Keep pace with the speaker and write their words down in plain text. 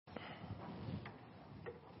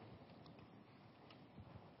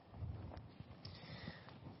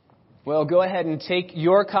Well, go ahead and take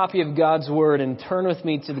your copy of God's Word and turn with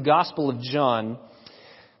me to the Gospel of John.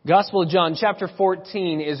 Gospel of John, chapter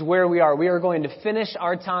 14 is where we are. We are going to finish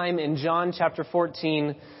our time in John chapter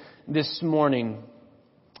 14 this morning.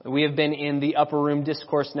 We have been in the Upper Room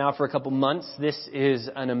Discourse now for a couple months. This is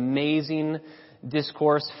an amazing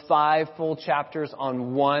discourse, 5 full chapters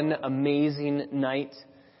on one amazing night.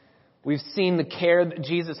 We've seen the care that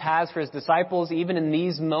Jesus has for His disciples. Even in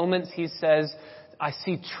these moments, He says, I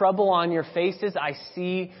see trouble on your faces. I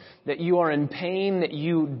see that you are in pain, that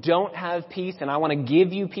you don't have peace, and I want to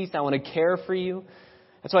give you peace. I want to care for you.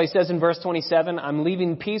 That's why He says in verse 27, I'm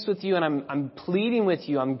leaving peace with you, and I'm pleading with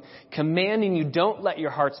you. I'm commanding you, don't let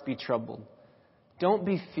your hearts be troubled. Don't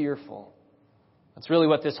be fearful. That's really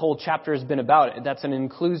what this whole chapter has been about. That's an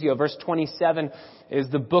inclusio. Verse 27 is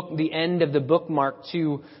the end of the bookmark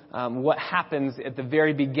to what happens at the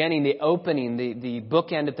very beginning, the opening, the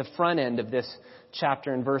bookend at the front end of this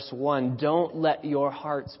chapter in verse 1. Don't let your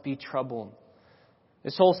hearts be troubled.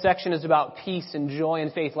 This whole section is about peace and joy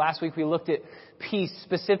and faith. Last week we looked at peace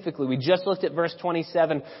specifically. We just looked at verse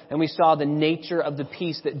 27 and we saw the nature of the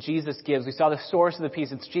peace that Jesus gives. We saw the source of the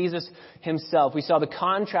peace. It's Jesus Himself. We saw the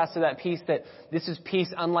contrast of that peace, that this is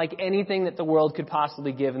peace unlike anything that the world could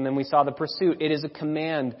possibly give. And then we saw the pursuit. It is a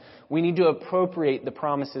command. We need to appropriate the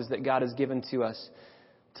promises that God has given to us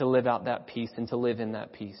to live out that peace and to live in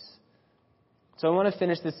that peace. So I want to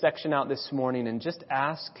finish this section out this morning and just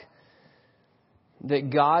ask that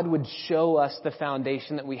God would show us the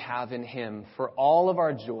foundation that we have in Him for all of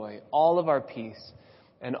our joy, all of our peace,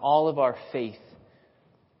 and all of our faith,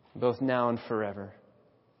 both now and forever.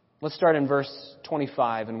 Let's start in verse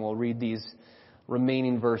 25 and we'll read these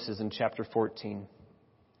remaining verses in chapter 14.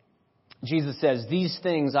 Jesus says, "These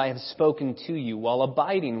things I have spoken to you while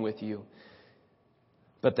abiding with you.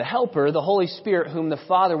 But the Helper, the Holy Spirit, whom the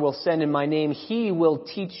Father will send in my name, He will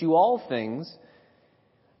teach you all things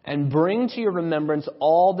and bring to your remembrance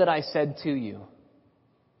all that I said to you.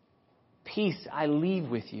 Peace I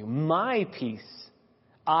leave with you. My peace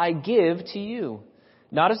I give to you.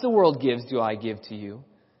 Not as the world gives do I give to you.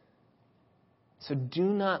 So do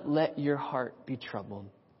not let your heart be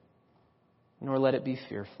troubled, nor let it be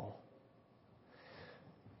fearful.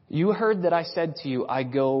 You heard that I said to you, I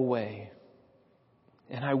go away,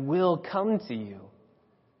 and I will come to you.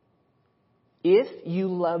 If you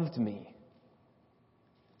loved me,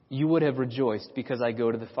 you would have rejoiced because I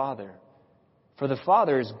go to the Father. For the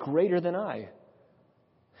Father is greater than I.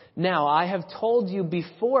 Now I have told you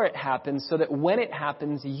before it happens, so that when it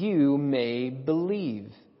happens, you may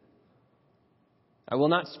believe. I will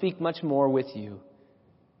not speak much more with you,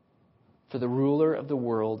 for the ruler of the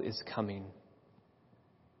world is coming,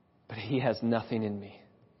 but he has nothing in me.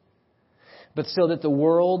 But so that the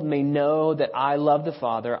world may know that I love the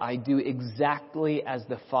Father, I do exactly as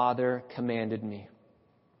the Father commanded me.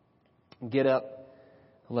 Get up,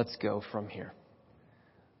 let's go from here."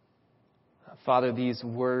 Father, these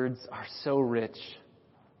words are so rich.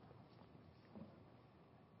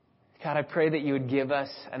 God, I pray that you would give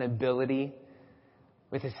us an ability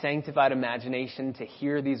with a sanctified imagination to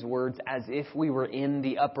hear these words as if we were in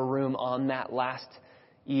the upper room on that last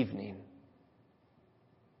evening.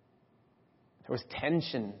 There was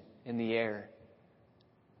tension in the air.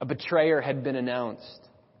 A betrayer had been announced.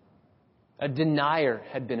 A denier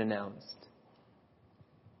had been announced.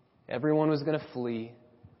 Everyone was going to flee.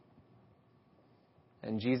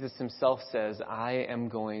 And Jesus Himself says, I am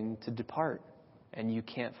going to depart, and you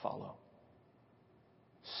can't follow.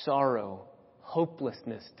 Sorrow,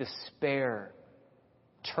 hopelessness, despair,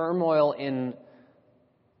 turmoil in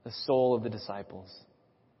the soul of the disciples.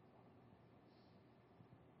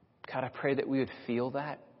 God, I pray that we would feel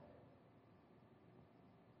that.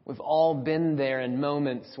 We've all been there in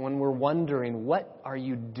moments when we're wondering, what are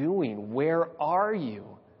you doing? Where are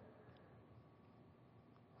you?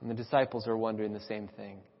 And the disciples are wondering the same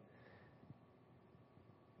thing.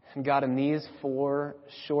 And God, in these 4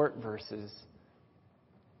 short verses,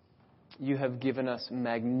 you have given us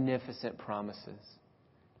magnificent promises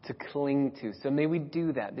to cling to. So may we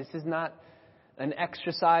do that. This is not an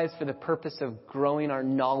exercise for the purpose of growing our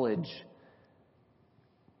knowledge.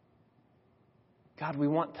 God, we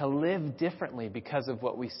want to live differently because of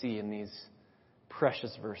what we see in these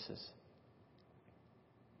precious verses.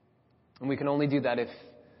 And we can only do that if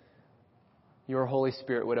your Holy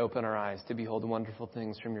Spirit would open our eyes to behold wonderful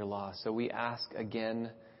things from your law. So we ask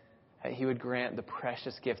again that He would grant the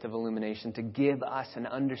precious gift of illumination to give us an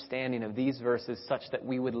understanding of these verses such that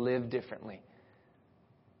we would live differently.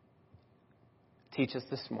 Teach us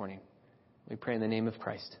this morning. We pray in the name of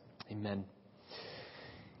Christ. Amen.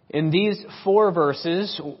 In these 4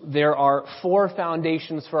 verses, there are 4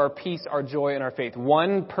 foundations for our peace, our joy, and our faith.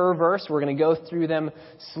 1 per verse. We're going to go through them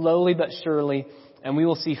slowly but surely, and we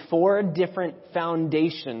will see 4 different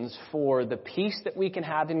foundations for the peace that we can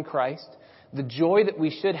have in Christ, the joy that we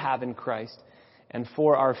should have in Christ, and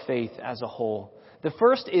for our faith as a whole. The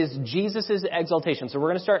first is Jesus' exaltation. So we're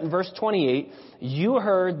going to start in verse 28. You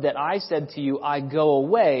heard that I said to you, I go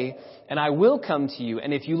away, and I will come to you.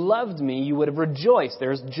 And if you loved me, you would have rejoiced.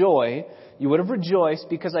 There's joy. You would have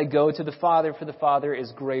rejoiced because I go to the Father, for the Father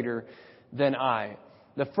is greater than I.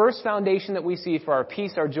 The first foundation that we see for our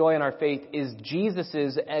peace, our joy, and our faith is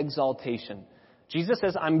Jesus' exaltation. Jesus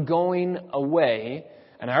says, I'm going away,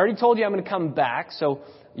 and I already told you I'm going to come back, so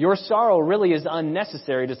your sorrow really is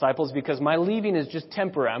unnecessary, disciples, because my leaving is just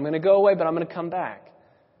temporary. I'm going to go away, but I'm going to come back.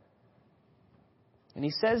 And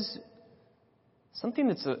he says something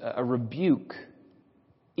that's a rebuke.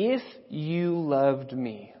 If you loved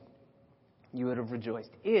me, you would have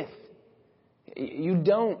rejoiced. If you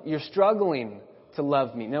don't, you're struggling to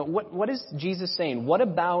love me. Now, what is Jesus saying? What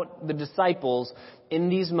about the disciples in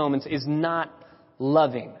these moments is not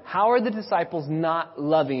loving? How are the disciples not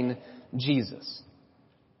loving Jesus?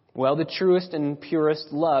 Well, the truest and purest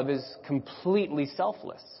love is completely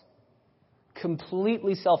selfless.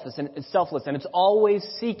 Completely selfless, and it's always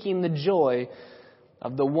seeking the joy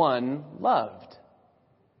of the one loved.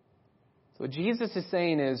 So what Jesus is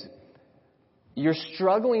saying is, you're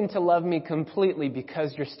struggling to love me completely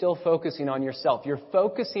because you're still focusing on yourself. You're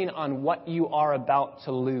focusing on what you are about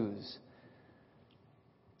to lose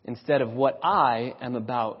instead of what I am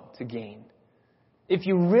about to gain. If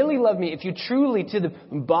you really love me, if you truly, to the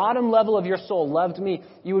bottom level of your soul, loved me,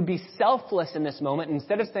 you would be selfless in this moment.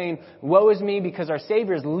 Instead of saying, woe is me because our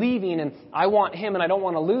Savior is leaving and I want Him and I don't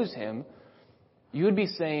want to lose Him, you would be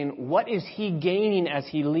saying, what is He gaining as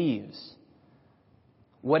He leaves?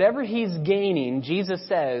 Whatever He's gaining, Jesus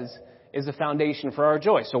says, is a foundation for our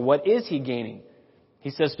joy. So what is He gaining?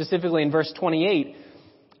 He says specifically in verse 28,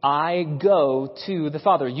 I go to the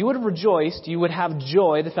Father. You would have rejoiced, you would have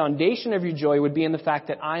joy. The foundation of your joy would be in the fact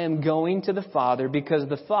that I am going to the Father because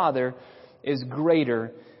the Father is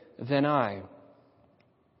greater than I.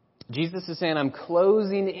 Jesus is saying, I'm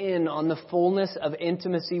closing in on the fullness of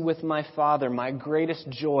intimacy with my Father, my greatest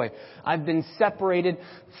joy. I've been separated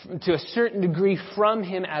to a certain degree from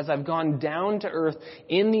Him as I've gone down to earth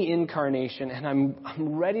in the incarnation, and I'm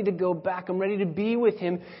ready to go back. I'm ready to be with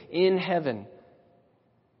Him in heaven.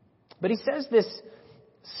 But he says this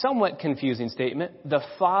somewhat confusing statement, the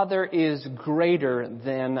Father is greater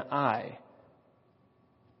than I.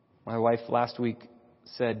 My wife last week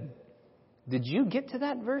said, did you get to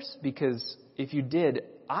that verse? Because if you did,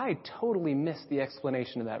 I totally missed the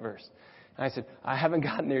explanation of that verse. And I said, I haven't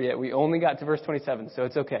gotten there yet. We only got to verse 27, so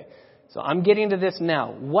it's okay. So I'm getting to this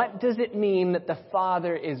now. What does it mean that the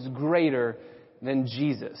Father is greater than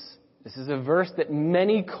Jesus? This is a verse that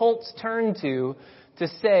many cults turn to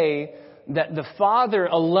say that the Father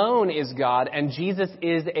alone is God and Jesus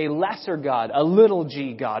is a lesser God, a little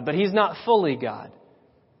g God, but He's not fully God.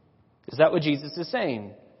 Is that what Jesus is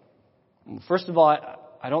saying? First of all,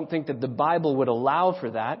 I don't think that the Bible would allow for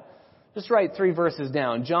that. Just write 3 verses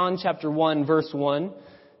down. John chapter 1, verse 1.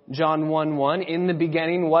 John 1:1. In the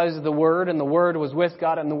beginning was the Word, and the Word was with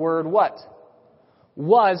God, and the Word what?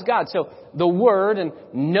 Was God. So the Word, and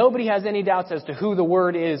nobody has any doubts as to who the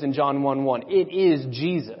Word is in John 1:1. It is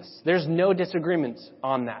Jesus. There's no disagreements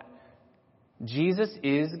on that. Jesus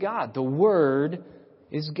is God. The Word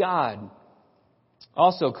is God.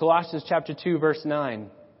 Also, Colossians chapter 2, verse 9.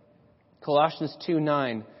 Colossians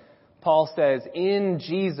 2:9. Paul says, in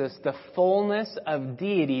Jesus the fullness of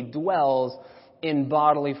deity dwells in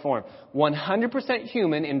bodily form. 100%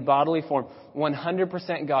 human in bodily form.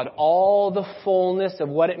 100% God. All the fullness of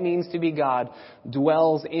what it means to be God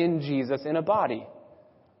dwells in Jesus in a body.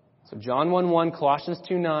 So John 1:1, Colossians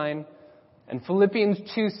 2:9, and Philippians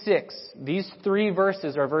 2:6. These 3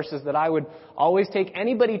 verses are verses that I would always take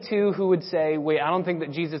anybody to who would say, wait, I don't think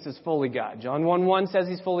that Jesus is fully God. John 1:1 says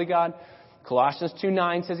He's fully God. Colossians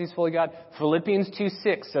 2:9 says He's fully God. Philippians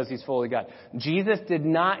 2:6 says He's fully God. Jesus did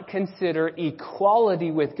not consider equality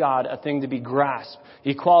with God a thing to be grasped.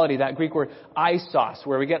 Equality, that Greek word isos,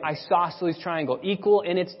 where we get isosceles triangle, equal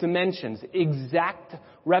in its dimensions, exact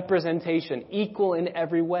representation, equal in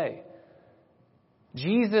every way.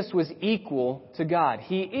 Jesus was equal to God.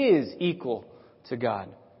 He is equal to God.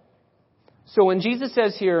 So when Jesus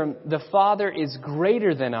says here, the Father is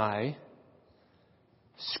greater than I,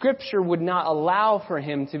 Scripture would not allow for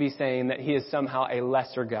Him to be saying that He is somehow a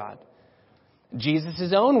lesser God.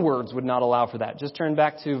 Jesus' own words would not allow for that. Just turn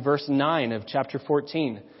back to verse 9 of chapter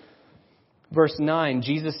 14. Verse 9,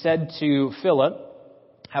 Jesus said to Philip,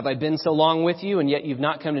 "Have I been so long with you, and yet you've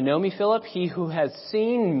not come to know me, Philip? He who has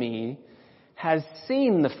seen me has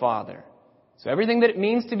seen the Father." So everything that it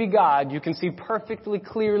means to be God, you can see perfectly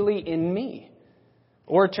clearly in me.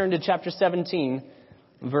 Or turn to chapter 17,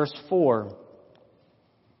 verse 4.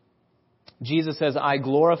 Jesus says, "I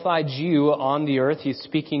glorified you on the earth." He's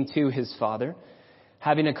speaking to his Father.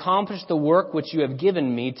 "Having accomplished the work which you have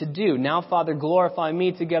given me to do. Now, Father, glorify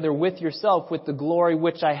me together with yourself with the glory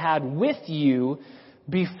which I had with you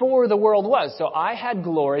before the world was." So I had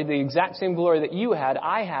glory, the exact same glory that you had,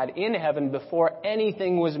 I had in heaven before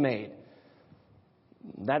anything was made.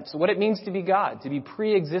 That's what it means to be God, to be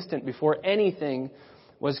pre-existent before anything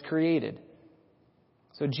was created.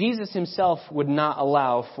 So Jesus himself would not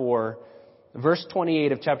allow for verse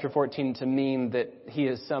 28 of chapter 14 to mean that he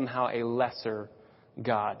is somehow a lesser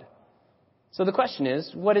God. So the question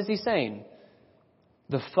is, what is he saying?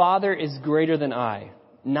 The Father is greater than I.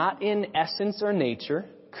 Not in essence or nature,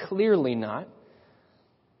 clearly not.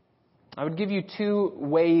 I would give you two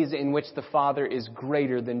ways in which the Father is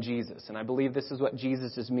greater than Jesus, and I believe this is what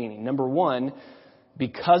Jesus is meaning. Number one,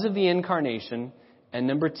 because of the incarnation, and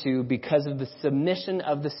number two, because of the submission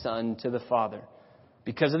of the Son to the Father.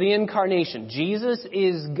 Because of the incarnation, Jesus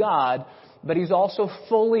is God, but he's also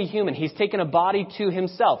fully human. He's taken a body to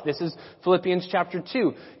himself. This is Philippians chapter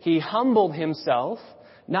 2. He humbled himself,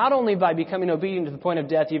 not only by becoming obedient to the point of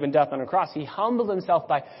death, even death on a cross. He humbled himself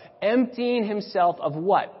by emptying himself of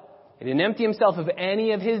what? He didn't empty himself of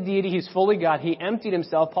any of his deity. He's fully God. He emptied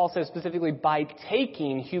himself, Paul says specifically, by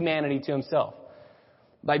taking humanity to himself.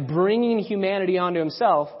 By bringing humanity onto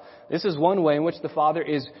himself. This is one way in which the Father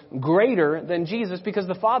is greater than Jesus, because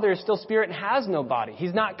the Father is still spirit and has no body.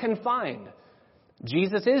 He's not confined.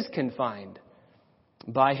 Jesus is confined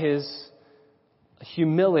by his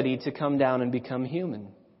humility to come down and become human.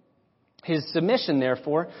 His submission,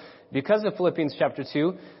 therefore, because of Philippians chapter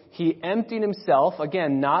 2, he emptied himself,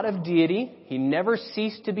 again, not of deity. He never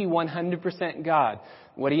ceased to be 100% God.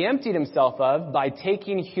 What he emptied himself of by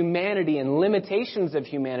taking humanity and limitations of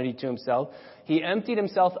humanity to himself, he emptied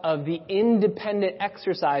himself of the independent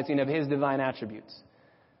exercising of his divine attributes.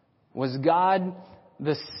 Was God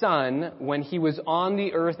the Son, when he was on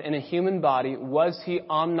the earth in a human body, was he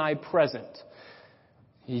omnipresent?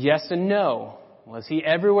 Yes and no. Was he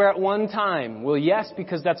everywhere at one time? Well, yes,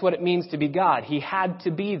 because that's what it means to be God. He had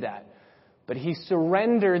to be that. But he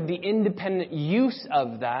surrendered the independent use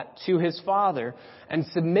of that to his Father and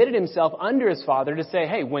submitted himself under his Father to say,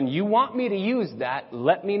 hey, when you want me to use that,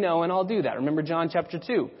 let me know and I'll do that. Remember John chapter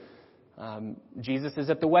 2. Jesus is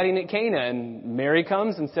at the wedding at Cana and Mary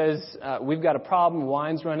comes and says, we've got a problem,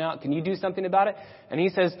 wine's run out, can you do something about it? And he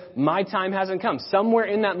says, my time hasn't come. Somewhere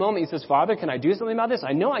in that moment he says, Father, can I do something about this?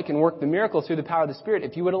 I know I can work the miracle through the power of the Spirit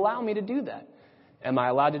if you would allow me to do that. Am I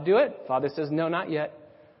allowed to do it? Father says, no, not yet.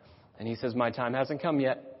 And he says, my time hasn't come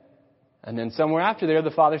yet. And then somewhere after there,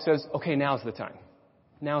 the Father says, okay, now's the time.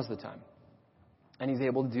 Now's the time. And he's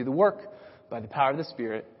able to do the work by the power of the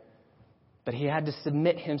Spirit. But he had to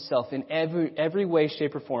submit himself in every way,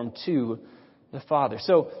 shape, or form to the Father.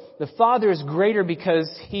 So the Father is greater because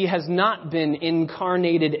he has not been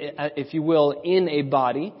incarnated, if you will, in a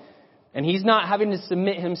body. And he's not having to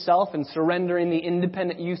submit himself and surrendering the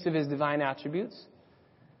independent use of his divine attributes.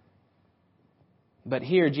 But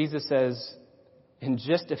here Jesus says, in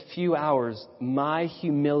just a few hours, my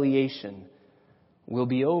humiliation will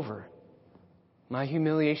be over. My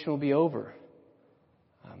humiliation will be over.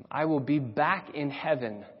 I will be back in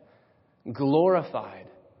heaven, glorified,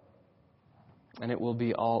 and it will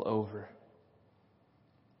be all over.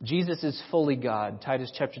 Jesus is fully God.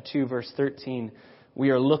 Titus chapter 2, verse 13.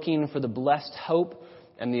 We are looking for the blessed hope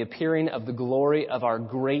and the appearing of the glory of our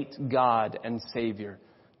great God and Savior,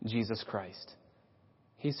 Jesus Christ.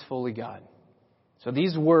 He's fully God. So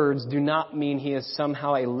these words do not mean he is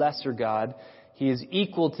somehow a lesser God. He is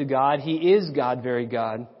equal to God. He is God, very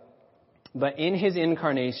God. But in his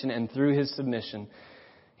incarnation and through his submission,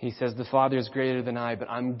 he says, the Father is greater than I, but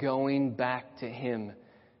I'm going back to him,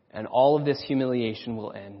 and all of this humiliation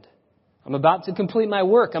will end. I'm about to complete my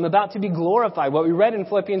work. I'm about to be glorified. What we read in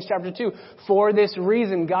Philippians chapter 2, for this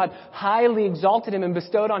reason, God highly exalted him and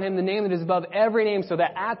bestowed on him the name that is above every name, so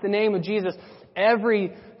that at the name of Jesus,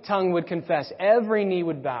 every tongue would confess, every knee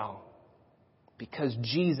would bow, because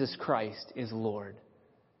Jesus Christ is Lord.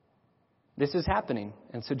 This is happening.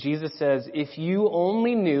 And so Jesus says, if you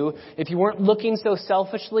only knew, if you weren't looking so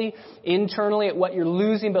selfishly, internally at what you're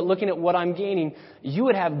losing, but looking at what I'm gaining, you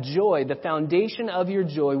would have joy. The foundation of your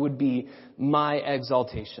joy would be my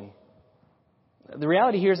exaltation. The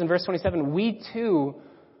reality here is in verse 27, we too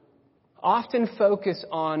often focus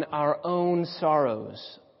on our own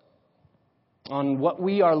sorrows, on what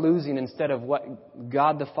we are losing instead of what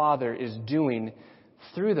God the Father is doing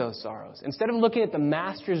through those sorrows. Instead of looking at the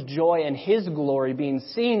Master's joy and His glory being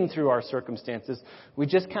seen through our circumstances, we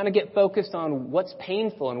just kind of get focused on what's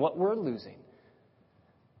painful and what we're losing.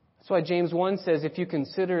 That's why James 1 says if you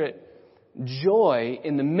consider it joy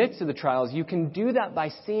in the midst of the trials, you can do that by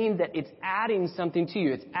seeing that it's adding something to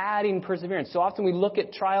you. It's adding perseverance. So often we look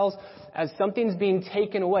at trials as something's being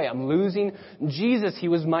taken away. I'm losing Jesus. He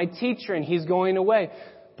was my teacher and He's going away.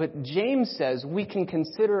 But James says we can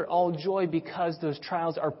consider it all joy because those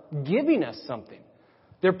trials are giving us something.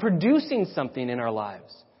 They're producing something in our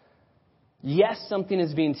lives. Yes, something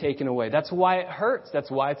is being taken away. That's why it hurts. That's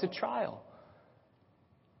why it's a trial.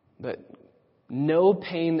 But no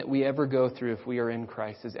pain that we ever go through if we are in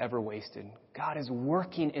Christ is ever wasted. God is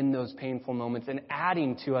working in those painful moments and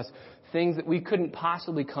adding to us things that we couldn't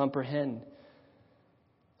possibly comprehend.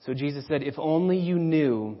 So Jesus said, if only you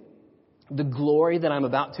knew the glory that I'm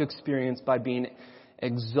about to experience by being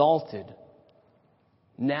exalted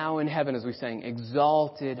now in heaven, as we sang,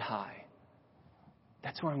 exalted high.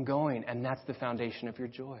 That's where I'm going, and that's the foundation of your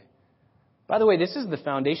joy. By the way, this is the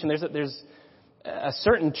foundation. There's a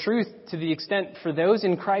certain truth to the extent for those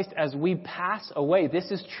in Christ as we pass away. This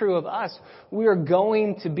is true of us. We are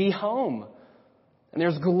going to be home. And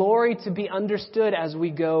there's glory to be understood as we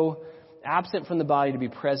go absent from the body to be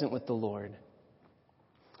present with the Lord.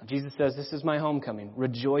 Jesus says, this is my homecoming.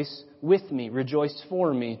 Rejoice with me, rejoice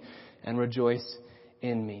for me, and rejoice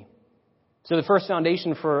in me. So the first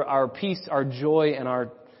foundation for our peace, our joy, and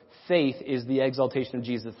our faith is the exaltation of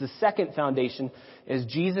Jesus. The second foundation is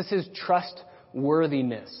Jesus'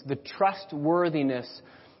 trustworthiness, the trustworthiness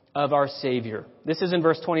of our Savior. This is in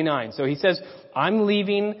verse 29. So he says, I'm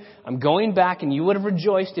leaving, I'm going back, and you would have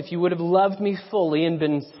rejoiced if you would have loved me fully and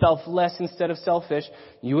been selfless instead of selfish.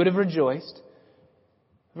 You would have rejoiced.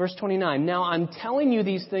 Verse 29, now I'm telling you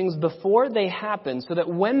these things before they happen so that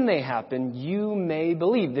when they happen, you may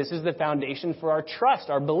believe. This is the foundation for our trust,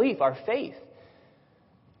 our belief, our faith.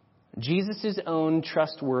 Jesus' own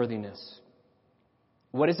trustworthiness.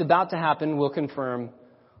 What is about to happen will confirm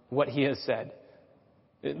what He has said.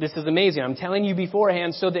 This is amazing. I'm telling you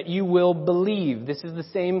beforehand so that you will believe. This is the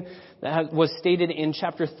same that was stated in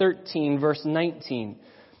chapter 13, verse 19.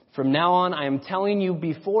 From now on, I am telling you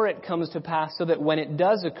before it comes to pass so that when it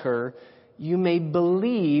does occur, you may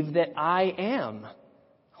believe that I am.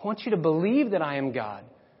 I want you to believe that I am God.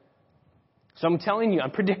 So I'm telling you,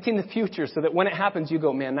 I'm predicting the future so that when it happens, you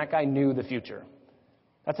go, man, that guy knew the future.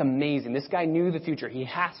 That's amazing. This guy knew the future. He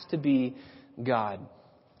has to be God.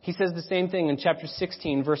 He says the same thing in chapter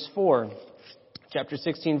 16, verse 4. Chapter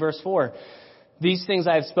 16, verse 4. These things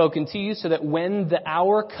I have spoken to you so that when the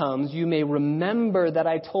hour comes, you may remember that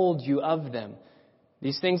I told you of them.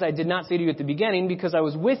 These things I did not say to you at the beginning because I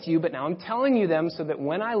was with you, but now I'm telling you them so that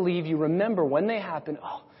when I leave, you remember when they happen.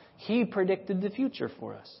 Oh, He predicted the future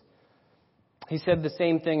for us. He said the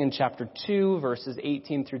same thing in chapter 2, verses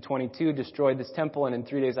 18 through 22. Destroy this temple, and in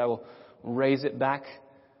 3 days I will raise it back.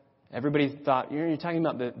 Everybody thought, you're talking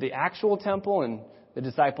about the actual temple, and the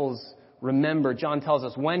disciples remember. John tells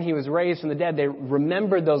us when He was raised from the dead, they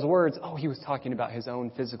remembered those words. Oh, He was talking about His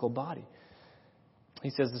own physical body.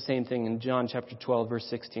 He says the same thing in John chapter 12, verse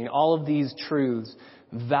 16. All of these truths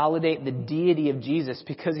validate the deity of Jesus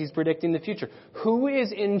because He's predicting the future. Who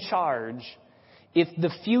is in charge if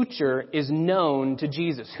the future is known to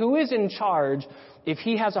Jesus? Who is in charge if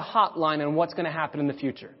He has a hotline on what's going to happen in the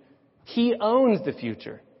future? He owns the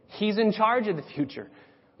future. He's in charge of the future.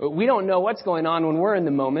 We don't know what's going on when we're in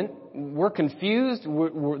the moment. We're confused.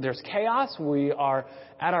 There's chaos. We are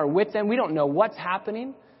at our wits' end. We don't know what's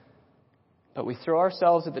happening. But we throw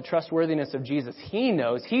ourselves at the trustworthiness of Jesus. He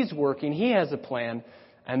knows. He's working. He has a plan.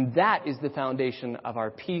 And that is the foundation of our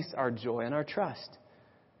peace, our joy, and our trust.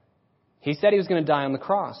 He said He was going to die on the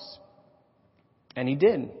cross. And He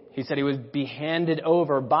did. He said He would be handed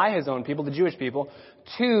over by His own people, the Jewish people,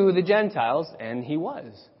 to the Gentiles. And He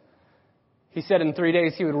was. He said in 3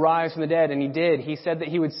 days He would rise from the dead, and He did. He said that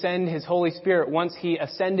He would send His Holy Spirit once He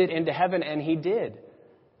ascended into heaven, and He did.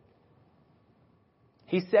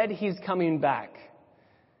 He said He's coming back,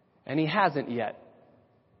 and He hasn't yet.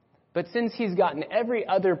 But since He's gotten every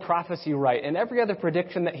other prophecy right, and every other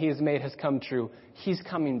prediction that He has made has come true, He's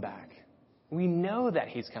coming back. We know that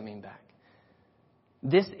He's coming back.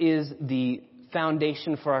 This is the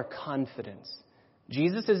foundation for our confidence.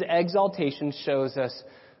 Jesus' exaltation shows us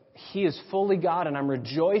He is fully God, and I'm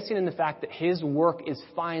rejoicing in the fact that His work is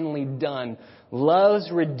finally done.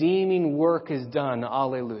 Love's redeeming work is done.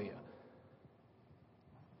 Alleluia.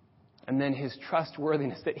 And then his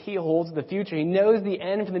trustworthiness, that he holds the future. He knows the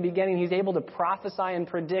end from the beginning. He's able to prophesy and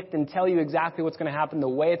predict and tell you exactly what's going to happen, the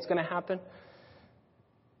way it's going to happen.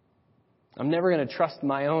 I'm never going to trust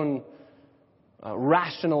my own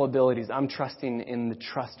rational abilities. I'm trusting in the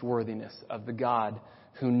trustworthiness of the God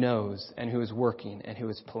who knows and who is working and who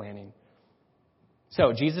is planning.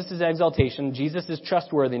 So, Jesus' exaltation, Jesus'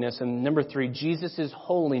 trustworthiness, and number 3, Jesus'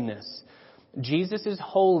 holiness. Jesus'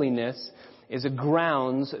 holiness is a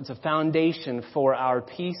grounds, it's a foundation for our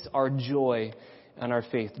peace, our joy, and our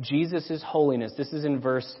faith. Jesus' holiness. This is in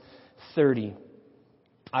verse 30.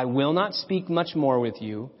 I will not speak much more with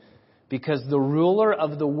you, because the ruler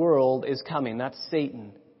of the world is coming. That's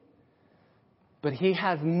Satan. But he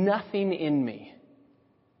has nothing in me.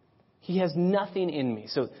 He has nothing in me.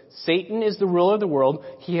 So Satan is the ruler of the world.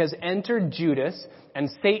 He has entered Judas, and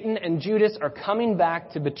Satan and Judas are coming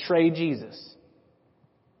back to betray Jesus.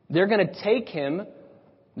 They're going to take him,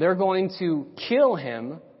 they're going to kill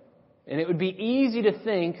him, and it would be easy to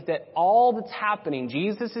think that all that's happening,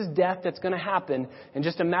 Jesus' death that's going to happen in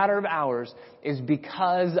just a matter of hours, is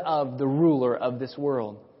because of the ruler of this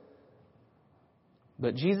world.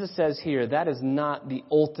 But Jesus says here, that is not the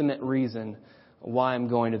ultimate reason why I'm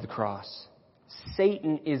going to the cross.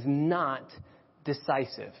 Satan is not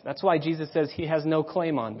decisive. That's why Jesus says he has no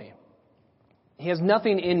claim on me. He has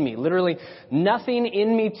nothing in me, literally nothing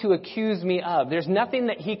in me to accuse me of. There's nothing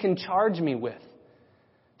that he can charge me with.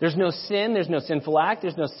 There's no sin, there's no sinful act,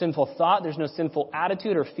 there's no sinful thought, there's no sinful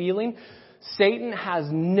attitude or feeling. Satan has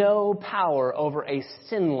no power over a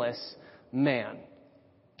sinless man.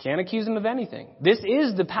 Can't accuse him of anything. This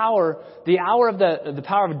is the power, the hour of the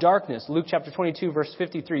power of darkness. Luke chapter 22, verse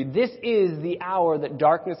 53. This is the hour that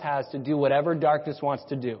darkness has to do whatever darkness wants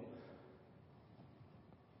to do.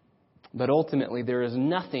 But ultimately, there is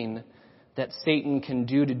nothing that Satan can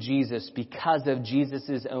do to Jesus because of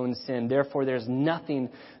Jesus' own sin. Therefore, there's nothing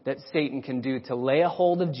that Satan can do to lay a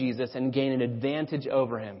hold of Jesus and gain an advantage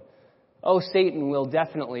over him. Oh, Satan will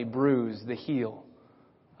definitely bruise the heel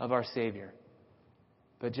of our Savior.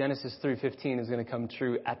 But Genesis 3:15 is going to come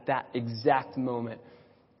true at that exact moment.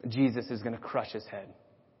 Jesus is going to crush his head.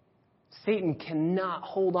 Satan cannot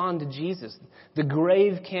hold on to Jesus. The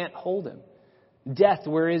grave can't hold him. Death,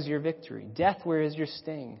 where is your victory? Death, where is your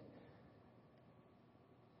sting?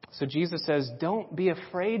 So Jesus says, don't be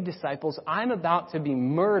afraid, disciples. I'm about to be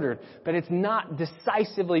murdered, but it's not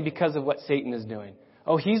decisively because of what Satan is doing.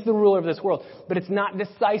 Oh, he's the ruler of this world, but it's not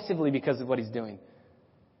decisively because of what he's doing.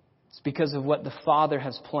 It's because of what the Father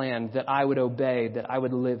has planned, that I would obey, that I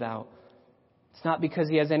would live out. It's not because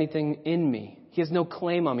he has anything in me. He has no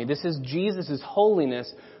claim on me. This is Jesus'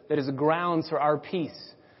 holiness that is a grounds for our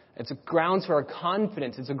peace. It's a grounds for our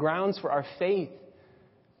confidence. It's a grounds for our faith.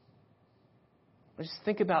 Just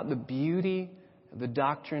think about the beauty of the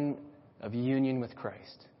doctrine of union with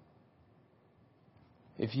Christ.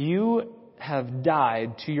 If you have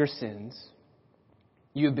died to your sins,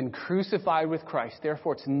 you have been crucified with Christ.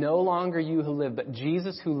 Therefore, it's no longer you who live, but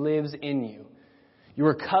Jesus who lives in you. You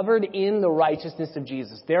are covered in the righteousness of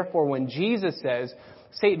Jesus. Therefore, when Jesus says,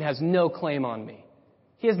 Satan has no claim on me,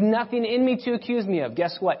 he has nothing in me to accuse me of.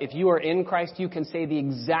 Guess what? If you are in Christ, you can say the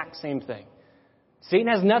exact same thing. Satan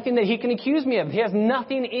has nothing that he can accuse me of. He has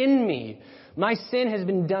nothing in me. My sin has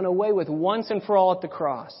been done away with once and for all at the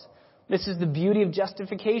cross. This is the beauty of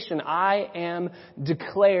justification. I am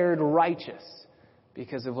declared righteous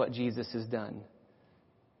because of what Jesus has done.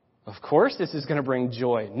 Of course, this is going to bring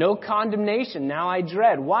joy. No condemnation. Now I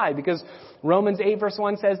dread. Why? Because Romans 8 verse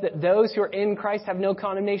 1 says that those who are in Christ have no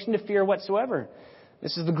condemnation to fear whatsoever.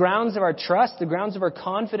 This is the grounds of our trust, the grounds of our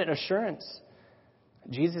confident assurance.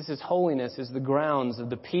 Jesus' holiness is the grounds of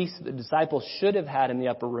the peace that the disciples should have had in the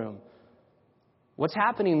upper room. What's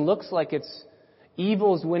happening looks like it's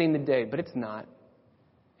evil is winning the day, but it's not.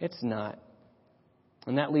 It's not.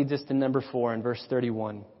 And that leads us to number 4 in verse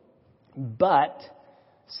 31. But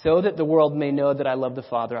so that the world may know that I love the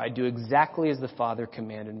Father, I do exactly as the Father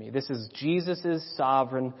commanded me. This is Jesus'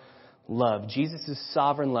 sovereign love. Jesus'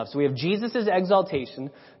 sovereign love. So we have Jesus' exaltation,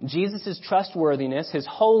 Jesus' trustworthiness, his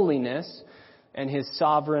holiness, and his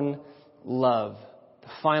sovereign love. The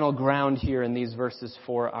final ground here in these verses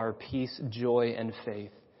for our peace, joy, and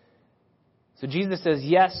faith. So Jesus says,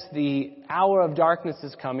 yes, the hour of darkness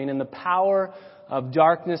is coming, and the power of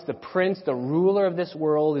darkness, the prince, the ruler of this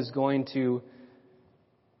world, is going to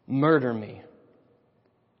murder me.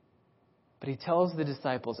 But he tells the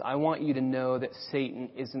disciples, I want you to know that Satan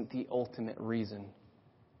isn't the ultimate reason.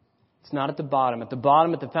 It's not at the bottom. At the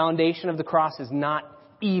bottom, at the foundation of the cross, is not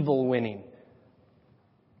evil winning.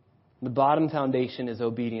 The bottom foundation is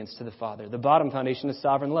obedience to the Father. The bottom foundation is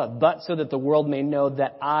sovereign love. But so that the world may know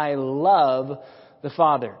that I love the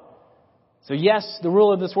Father. So yes, the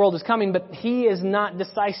ruler of this world is coming, but he is not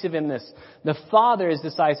decisive in this. The Father is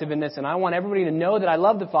decisive in this, and I want everybody to know that I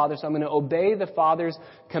love the Father, so I'm going to obey the Father's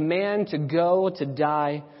command to go, to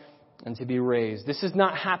die, and to be raised. This is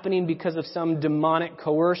not happening because of some demonic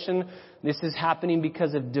coercion. This is happening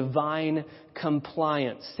because of divine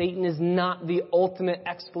compliance. Satan is not the ultimate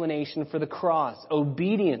explanation for the cross.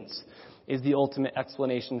 Obedience is the ultimate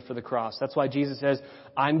explanation for the cross. That's why Jesus says,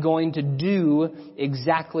 I'm going to do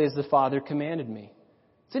exactly as the Father commanded me.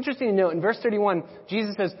 It's interesting to note, in verse 31,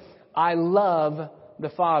 Jesus says, I love the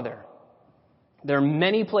Father. There are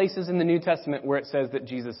many places in the New Testament where it says that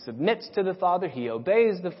Jesus submits to the Father, He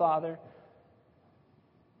obeys the Father.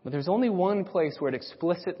 But there's only one place where it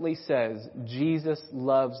explicitly says Jesus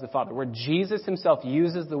loves the Father, where Jesus Himself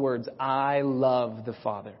uses the words, I love the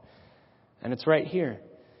Father. And it's right here.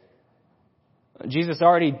 Jesus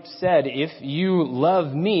already said, if you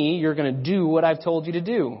love me, you're going to do what I've told you to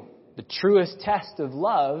do. The truest test of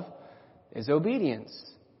love is obedience.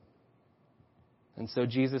 And so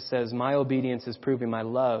Jesus says, my obedience is proving my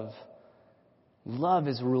love. Love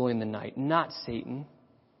is ruling the night, not Satan.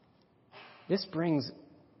 This brings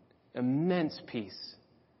immense peace.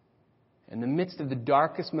 In the midst of the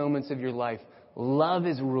darkest moments of your life, love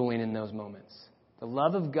is ruling in those moments. The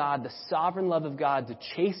love of God, the sovereign love of God to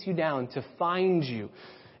chase you down, to find you.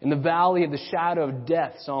 In the valley of the shadow of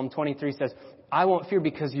death, Psalm 23 says, I won't fear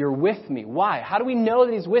because you're with me. Why? How do we know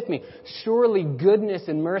that He's with me? Surely goodness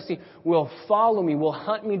and mercy will follow me, will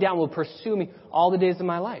hunt me down, will pursue me all the days of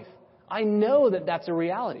my life. I know that that's a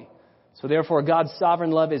reality. So therefore, God's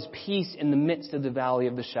sovereign love is peace in the midst of the valley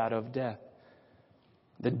of the shadow of death.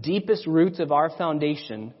 The deepest roots of our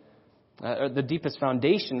foundation, the deepest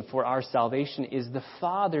foundation for our salvation is the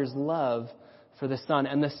Father's love for the Son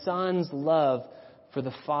and the Son's love for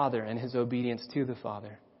the Father and His obedience to the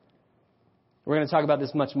Father. We're going to talk about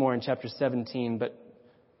this much more in chapter 17, but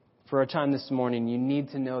for our time this morning, you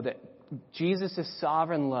need to know that Jesus'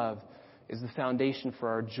 sovereign love is the foundation for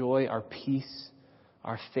our joy, our peace,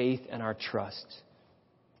 our faith, and our trust.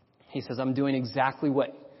 He says, I'm doing exactly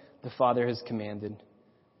what the Father has commanded.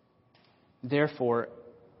 Therefore,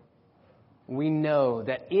 we know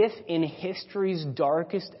that if in history's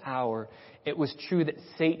darkest hour it was true that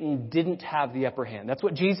Satan didn't have the upper hand. That's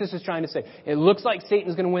what Jesus is trying to say. It looks like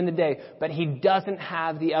Satan's going to win the day, but he doesn't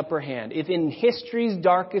have the upper hand. If in history's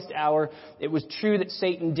darkest hour it was true that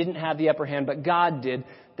Satan didn't have the upper hand, but God did,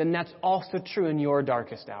 then that's also true in your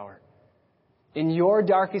darkest hour. In your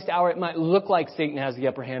darkest hour, it might look like Satan has the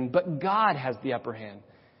upper hand, but God has the upper hand.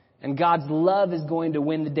 And God's love is going to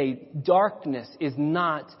win the day. Darkness is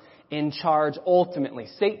not in charge ultimately.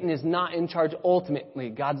 Satan is not in charge ultimately.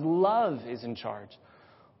 God's love is in charge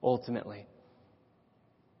ultimately.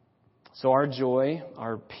 So our joy,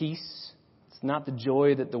 our peace, it's not the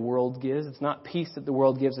joy that the world gives. It's not peace that the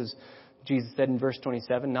world gives, as Jesus said in verse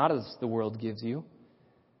 27, not as the world gives you.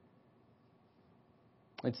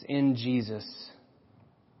 It's in Jesus.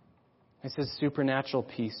 It says supernatural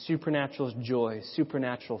peace, supernatural joy,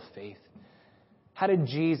 supernatural faith. How did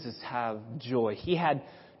Jesus have joy? He had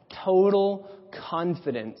total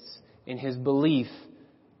confidence in His belief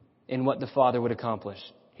in what the Father would accomplish.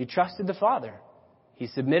 He trusted the Father. He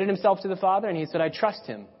submitted Himself to the Father and He said, I trust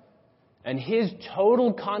Him. And His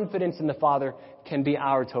total confidence in the Father can be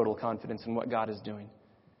our total confidence in what God is doing.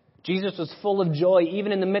 Jesus was full of joy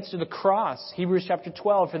even in the midst of the cross. Hebrews chapter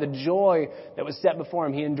 12, for the joy that was set before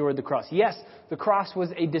Him, He endured the cross. Yes, the cross was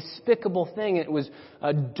a despicable thing. It was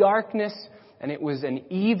a darkness and it was an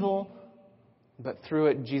evil. But through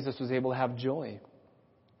it, Jesus was able to have joy.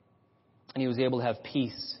 And He was able to have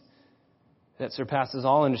peace that surpasses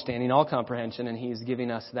all understanding, all comprehension, and He is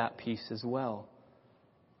giving us that peace as well.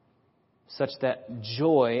 Such that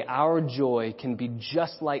joy, our joy, can be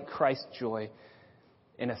just like Christ's joy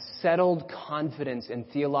in a settled confidence in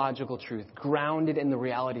theological truth, grounded in the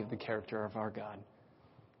reality of the character of our God.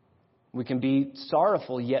 We can be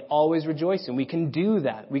sorrowful, yet always rejoicing. We can do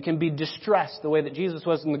that. We can be distressed the way that Jesus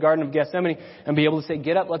was in the Garden of Gethsemane and be able to say,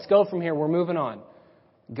 get up, let's go from here, we're moving on.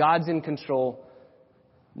 God's in control,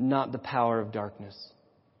 not the power of darkness.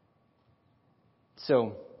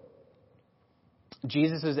 So,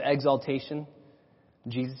 Jesus' exaltation,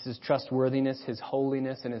 Jesus' trustworthiness, His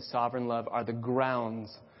holiness, and His sovereign love are the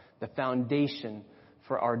grounds, the foundation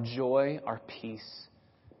for our joy, our peace,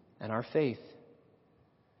 and our faith.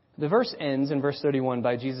 The verse ends in verse 31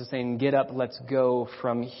 by Jesus saying, get up, let's go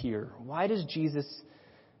from here. Why does Jesus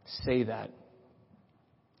say that?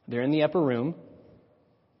 They're in the upper room.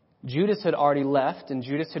 Judas had already left, and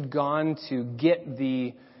Judas had gone to get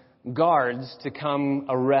the guards to come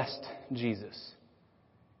arrest Jesus.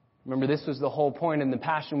 Remember, this was the whole point in the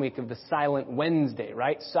Passion Week of the Silent Wednesday,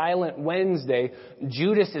 right? Silent Wednesday,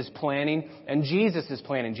 Judas is planning and Jesus is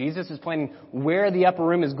planning. Jesus is planning where the upper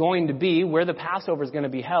room is going to be, where the Passover is going to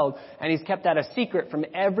be held, and he's kept that a secret from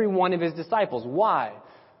every one of his disciples. Why?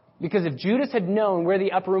 Because if Judas had known where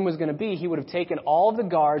the upper room was going to be, he would have taken all of the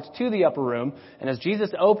guards to the upper room. And as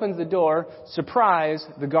Jesus opens the door, surprise,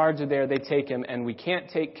 the guards are there, they take him. And we can't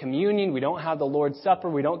take communion, we don't have the Lord's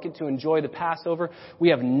Supper, we don't get to enjoy the Passover. We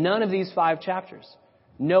have none of these 5 chapters.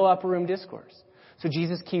 No upper room discourse. So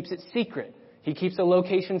Jesus keeps it secret. He keeps the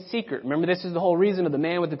location secret. Remember, this is the whole reason of the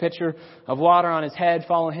man with the pitcher of water on his head.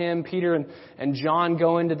 Follow him. Peter and John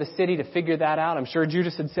go into the city to figure that out. I'm sure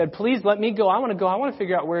Judas had said, please let me go. I want to go. I want to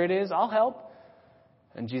figure out where it is. I'll help.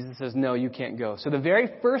 And Jesus says, no, you can't go. So the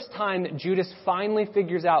very first time that Judas finally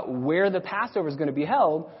figures out where the Passover is going to be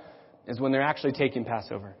held is when they're actually taking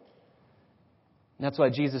Passover. And that's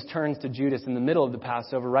why Jesus turns to Judas in the middle of the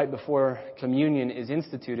Passover, right before communion is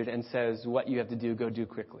instituted, and says, what you have to do, go do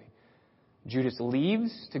quickly. Judas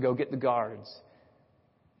leaves to go get the guards.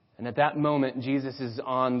 And at that moment, Jesus is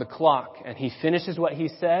on the clock. And he finishes what he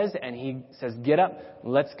says. And he says, get up,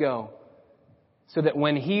 let's go. So that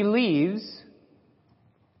when he leaves,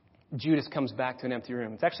 Judas comes back to an empty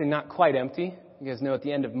room. It's actually not quite empty. You guys know at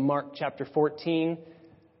the end of Mark chapter 14,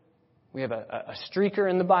 we have a streaker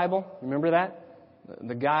in the Bible. Remember that?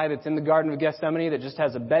 The guy that's in the Garden of Gethsemane that just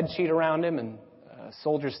has a bed sheet around him. And a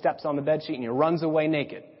soldier steps on the bed sheet and he runs away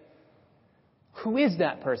naked. Who is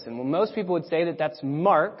that person? Well, most people would say that that's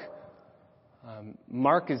Mark.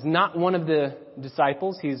 Mark is not one of the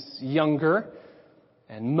disciples. He's younger.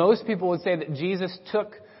 And most people would say that Jesus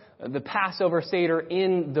took the Passover Seder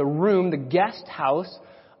in the room, the guest house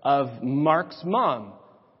of Mark's mom.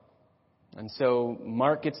 And so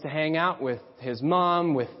Mark gets to hang out with his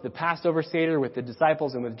mom, with the Passover Seder, with the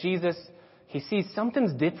disciples, and with Jesus. He sees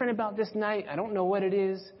something's different about this night. I don't know what it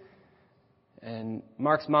is. And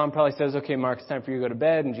Mark's mom probably says, okay, Mark, it's time for you to go to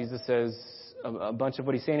bed. And Jesus says a bunch of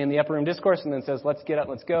what he's saying in the upper room discourse and then says, let's get up,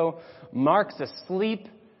 let's go. Mark's asleep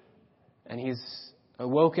and he's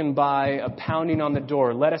awoken by a pounding on the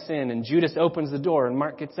door. Let us in. And Judas opens the door and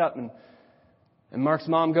Mark gets up and Mark's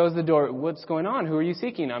mom goes to the door. What's going on? Who are you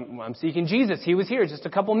seeking? I'm seeking Jesus. He was here just a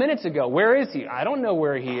couple minutes ago. Where is he? I don't know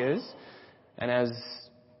where he is. And as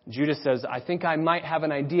Judas says, I think I might have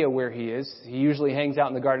an idea where he is. He usually hangs out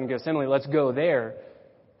in the Garden of Gethsemane. Let's go there.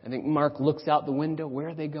 I think Mark looks out the window. Where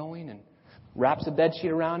are they going? And wraps a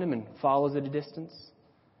bedsheet around him and follows at a distance.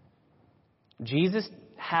 Jesus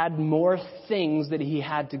had more things that he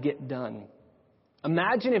had to get done.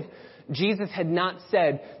 Imagine if Jesus had not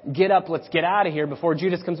said, get up, let's get out of here before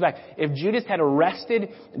Judas comes back. If Judas had arrested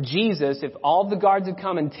Jesus, if all the guards had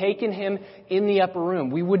come and taken him in the upper room,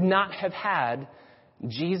 we would not have had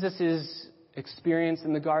Jesus' experience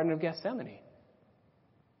in the Garden of Gethsemane.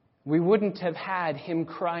 We wouldn't have had him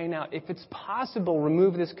crying out, if it's possible,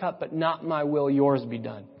 remove this cup, but not my will, yours be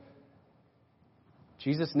done.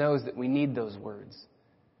 Jesus knows that we need those words.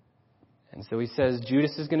 And so he says,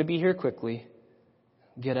 Judas is going to be here quickly.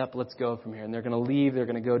 Get up, let's go from here. And they're going to leave. They're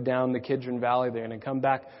going to go down the Kidron Valley. They're going to come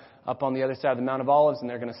back up on the other side of the Mount of Olives, and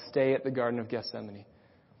they're going to stay at the Garden of Gethsemane.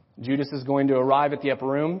 Judas is going to arrive at the upper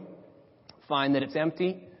room, find that it's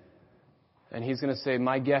empty, and he's going to say,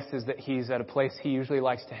 my guess is that he's at a place he usually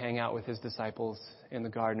likes to hang out with his disciples in the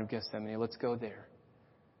Garden of Gethsemane. Let's go there.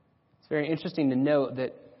 It's very interesting to note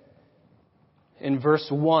that in verse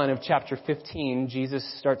 1 of chapter 15, Jesus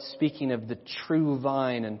starts speaking of the true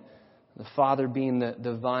vine and the Father being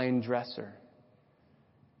the vine dresser.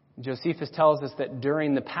 Josephus tells us that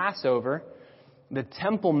during the Passover, the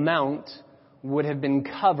Temple Mount would have been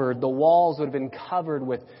covered, the walls would have been covered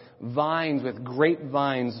with vines, with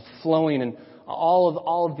grapevines flowing, and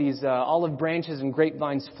all of these olive branches and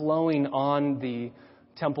grapevines flowing on the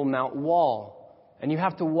Temple Mount wall. And you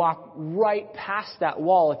have to walk right past that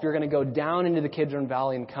wall if you're going to go down into the Kidron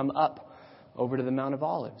Valley and come up over to the Mount of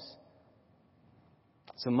Olives.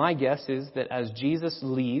 So my guess is that as Jesus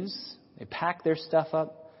leaves, they pack their stuff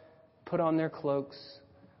up, put on their cloaks,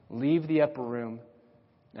 leave the upper room,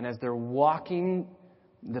 and as they're walking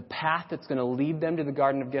the path that's going to lead them to the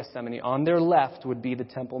Garden of Gethsemane, on their left would be the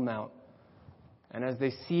Temple Mount. And as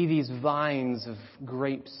they see these vines of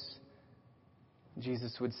grapes,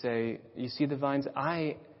 Jesus would say, you see the vines?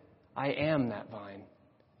 I am that vine.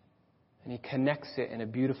 And he connects it in a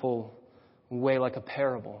beautiful way like a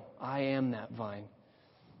parable. I am that vine.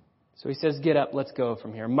 So he says, get up, let's go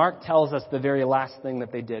from here. Mark tells us the very last thing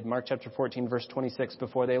that they did. Mark chapter 14, verse 26,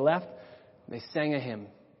 before they left, they sang a hymn.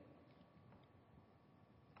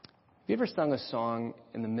 you ever sung a song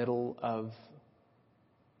in the middle of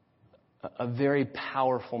a very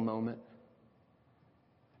powerful moment?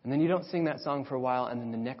 And then you don't sing that song for a while, and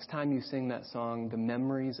then the next time you sing that song, the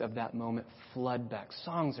memories of that moment flood back.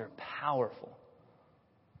 Songs are powerful.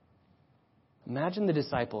 Imagine the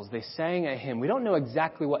disciples. They sang a hymn. We don't know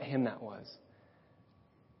exactly what hymn that was.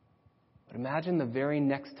 But imagine the very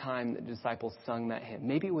next time the disciples sung that hymn.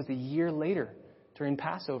 Maybe it was a year later during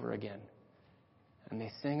Passover again. And they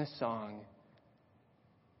sing a song,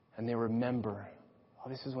 and they remember, oh,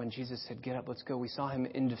 this is when Jesus said, get up, let's go. We saw him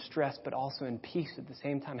in distress, but also in peace at the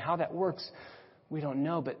same time. How that works, we don't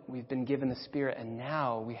know, but we've been given the Spirit, and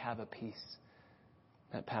now we have a peace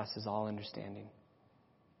that passes all understanding.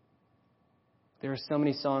 There are so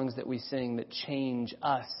many songs that we sing that change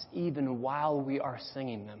us even while we are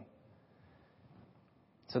singing them.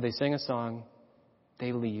 So they sing a song,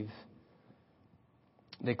 they leave.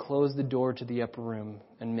 They close the door to the upper room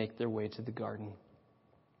and make their way to the garden.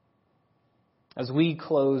 As we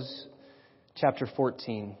close chapter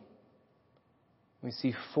 14, we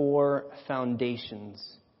see 4 foundations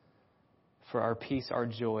for our peace, our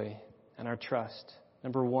joy, and our trust.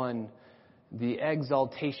 Number 1, the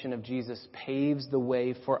exaltation of Jesus paves the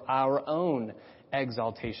way for our own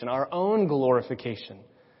exaltation, our own glorification.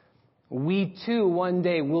 We too one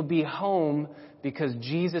day will be home because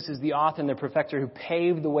Jesus is the author and the perfecter who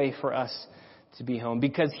paved the way for us to be home.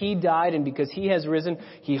 Because he died and because he has risen,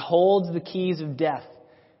 he holds the keys of death.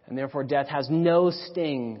 And therefore death has no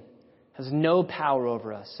sting, has no power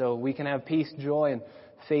over us. So we can have peace, joy, and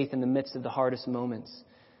faith in the midst of the hardest moments.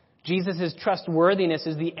 Jesus' trustworthiness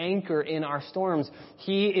is the anchor in our storms.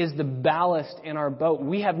 He is the ballast in our boat.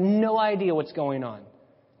 We have no idea what's going on.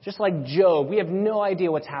 Just like Job, we have no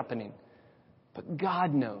idea what's happening. But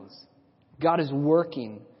God knows. God is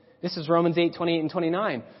working. This is Romans 8:28 and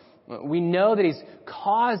 29. We know that he's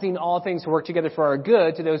causing all things to work together for our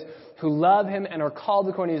good to those who love him and are called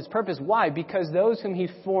according to his purpose. Why? Because those whom he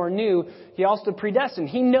foreknew, he also predestined.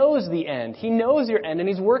 He knows the end. He knows your end, and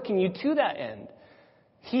he's working you to that end.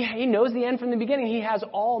 He knows the end from the beginning. He has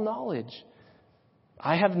all knowledge.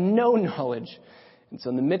 I have no knowledge. And so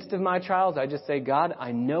in the midst of my trials, I just say, God,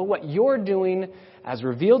 I know what you're doing as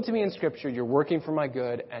revealed to me in Scripture. You're working for my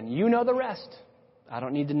good, and you know the rest. I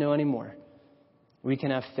don't need to know anymore. We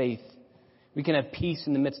can have faith. We can have peace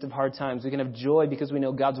in the midst of hard times. We can have joy because we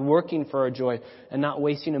know God's working for our joy and not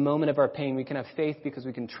wasting a moment of our pain. We can have faith because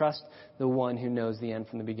we can trust the one who knows the end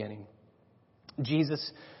from the beginning.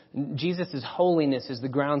 Jesus' holiness is the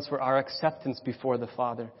grounds for our acceptance before the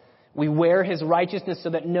Father. We wear his righteousness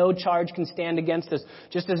so that no charge can stand against us,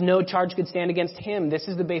 just as no charge could stand against him. This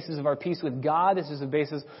is the basis of our peace with God. This is the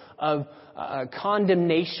basis of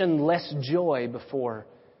condemnation-less joy before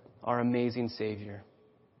our amazing Savior.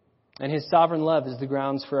 And his sovereign love is the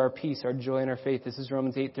grounds for our peace, our joy, and our faith. This is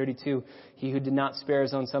Romans 8:32. He who did not spare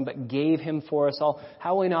his own son, but gave him for us all,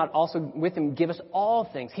 how will he not also with him give us all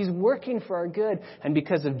things? He's working for our good. And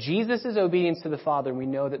because of Jesus' obedience to the Father, we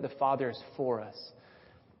know that the Father is for us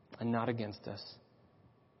and not against us.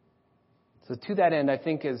 So to that end, I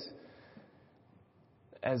think as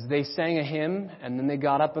they sang a hymn and then they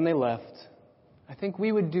got up and they left, I think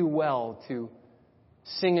we would do well to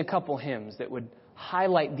sing a couple hymns that would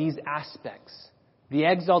highlight these aspects. The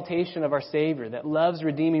exaltation of our Savior, that love's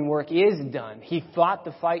redeeming work is done. He fought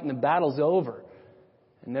the fight and the battle's over.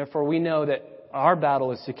 And therefore we know that our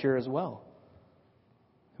battle is secure as well.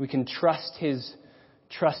 We can trust his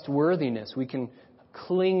trustworthiness. We can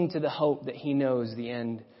cling to the hope that he knows the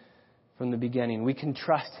end from the beginning. We can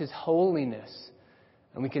trust his holiness.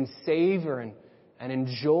 And we can savor and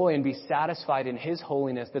enjoy and be satisfied in his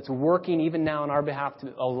holiness that's working even now on our behalf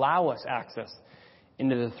to allow us access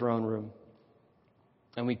into the throne room.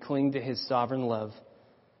 And we cling to his sovereign love.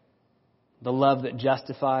 The love that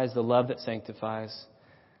justifies, the love that sanctifies,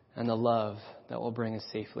 and the love that will bring us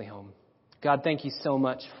safely home. God, thank you so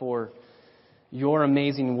much for your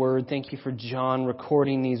amazing word. Thank you for John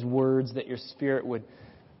recording these words, that your Spirit would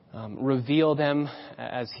reveal them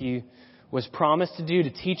as he was promised to do, to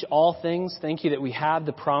teach all things. Thank you that we have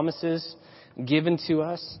the promises given to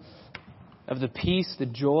us of the peace, the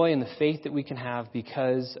joy, and the faith that we can have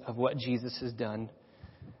because of what Jesus has done.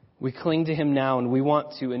 We cling to him now, and we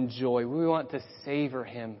want to enjoy. We want to savor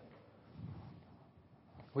him.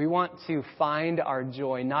 We want to find our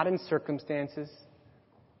joy, not in circumstances.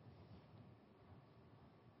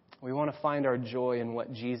 We want to find our joy in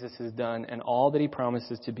what Jesus has done and all that he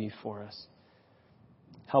promises to be for us.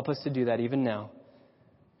 Help us to do that even now.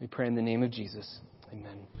 We pray in the name of Jesus.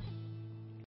 Amen.